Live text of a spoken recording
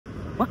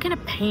What can a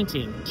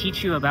painting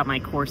teach you about my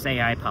course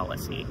AI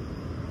policy?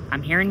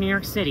 I'm here in New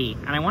York City,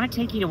 and I want to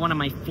take you to one of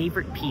my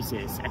favorite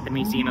pieces at the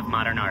Museum of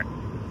Modern Art.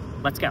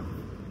 Let's go.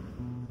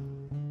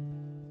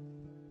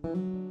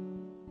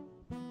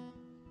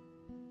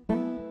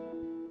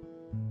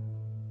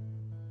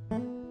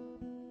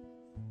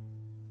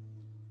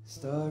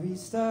 Starry,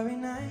 starry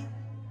night.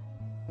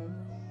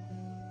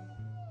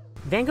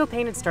 Van Gogh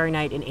painted Starry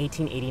Night in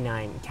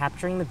 1889,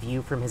 capturing the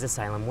view from his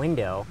asylum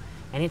window,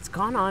 and it's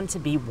gone on to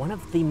be one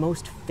of the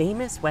most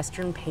famous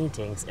Western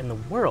paintings in the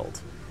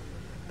world.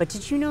 But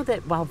did you know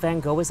that while Van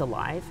Gogh was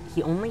alive,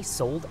 he only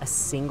sold a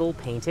single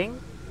painting?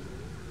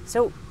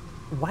 So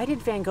why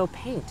did Van Gogh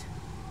paint?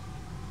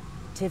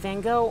 To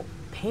Van Gogh,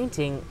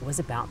 painting was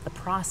about the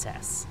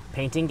process.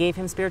 Painting gave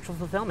him spiritual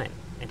fulfillment.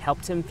 It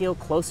helped him feel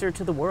closer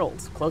to the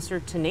world, closer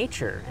to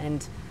nature,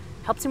 and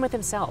helped him with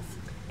himself.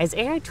 As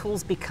AI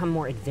tools become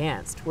more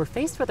advanced, we're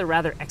faced with a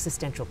rather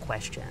existential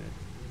question.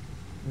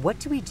 What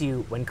do we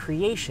do when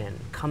creation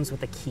comes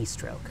with a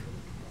keystroke?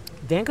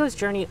 Van Gogh's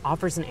journey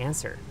offers an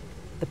answer.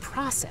 The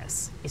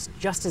process is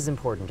just as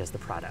important as the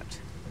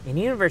product. In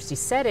a university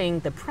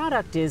setting, the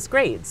product is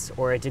grades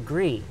or a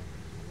degree,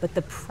 but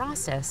the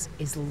process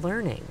is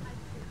learning.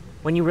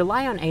 When you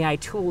rely on AI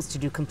tools to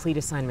do complete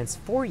assignments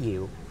for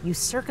you, you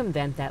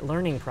circumvent that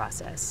learning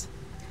process.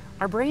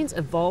 Our brains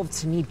evolved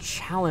to need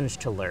challenge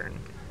to learn.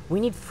 We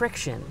need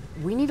friction.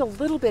 We need a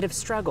little bit of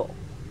struggle.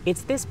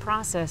 It's this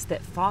process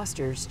that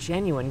fosters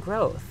genuine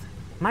growth.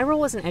 My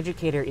role as an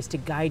educator is to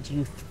guide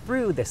you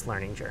through this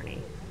learning journey,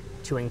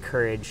 to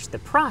encourage the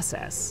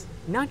process,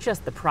 not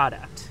just the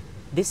product.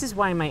 This is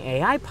why my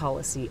AI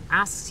policy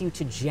asks you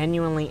to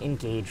genuinely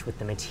engage with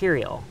the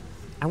material.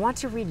 I want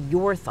to read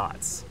your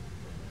thoughts,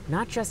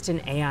 not just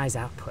an AI's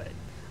output.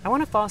 I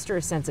want to foster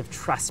a sense of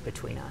trust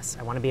between us.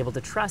 I want to be able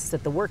to trust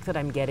that the work that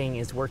I'm getting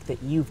is work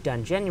that you've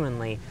done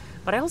genuinely,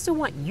 but I also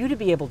want you to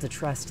be able to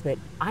trust that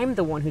I'm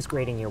the one who's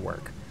grading your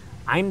work.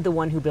 I'm the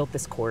one who built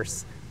this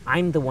course.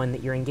 I'm the one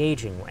that you're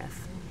engaging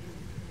with.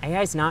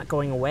 AI is not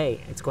going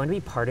away. It's going to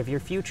be part of your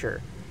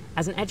future.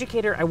 As an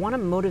educator, I want to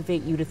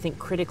motivate you to think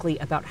critically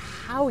about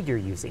how you're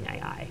using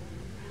AI.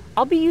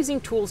 I'll be using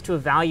tools to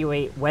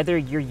evaluate whether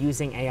you're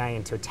using AI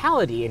in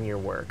totality in your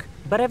work,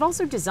 but I've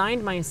also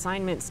designed my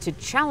assignments to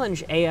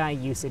challenge AI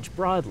usage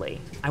broadly.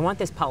 I want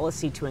this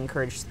policy to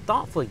encourage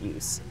thoughtful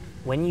use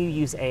when you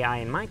use AI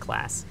in my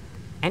class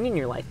and in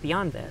your life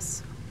beyond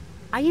this.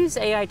 I use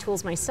AI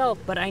tools myself,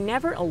 but I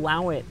never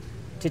allow it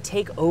to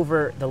take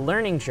over the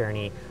learning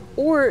journey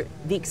or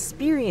the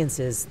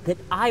experiences that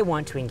I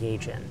want to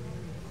engage in.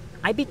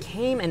 I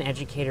became an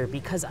educator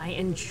because I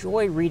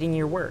enjoy reading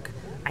your work.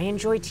 I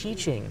enjoy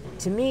teaching.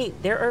 To me,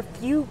 there are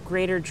few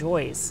greater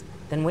joys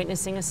than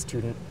witnessing a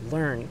student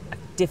learn a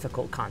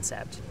difficult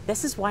concept.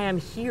 This is why I'm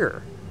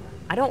here.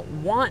 I don't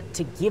want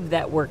to give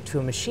that work to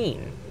a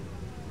machine.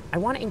 I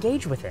want to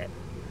engage with it.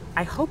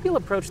 I hope you'll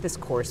approach this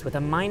course with a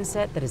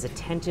mindset that is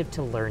attentive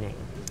to learning.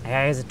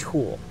 AI is a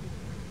tool,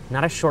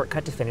 not a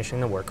shortcut to finishing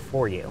the work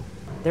for you.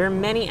 There are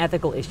many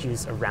ethical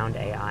issues around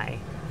AI,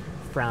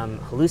 from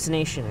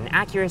hallucination and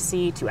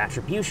accuracy to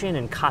attribution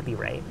and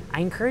copyright.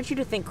 I encourage you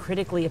to think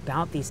critically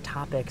about these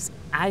topics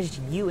as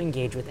you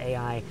engage with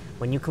AI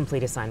when you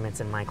complete assignments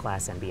in my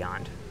class and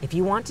beyond. If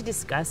you want to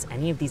discuss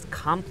any of these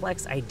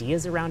complex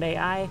ideas around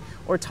AI,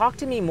 or talk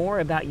to me more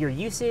about your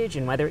usage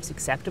and whether it's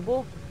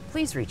acceptable,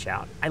 please reach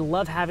out. I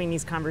love having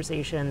these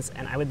conversations,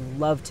 and I would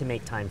love to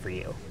make time for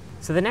you.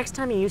 So the next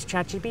time you use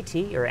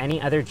ChatGPT or any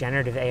other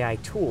generative AI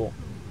tool,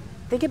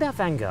 think about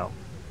Van Gogh.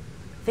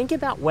 Think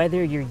about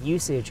whether your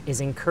usage is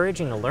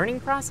encouraging a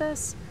learning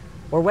process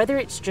or whether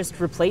it's just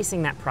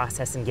replacing that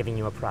process and giving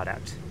you a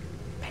product.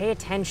 Pay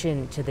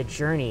attention to the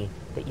journey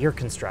that you're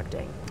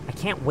constructing. I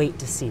can't wait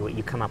to see what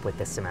you come up with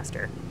this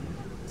semester.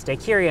 Stay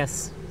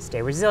curious,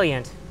 stay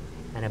resilient,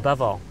 and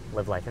above all,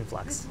 live life in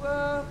flux.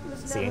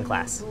 See you in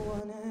class.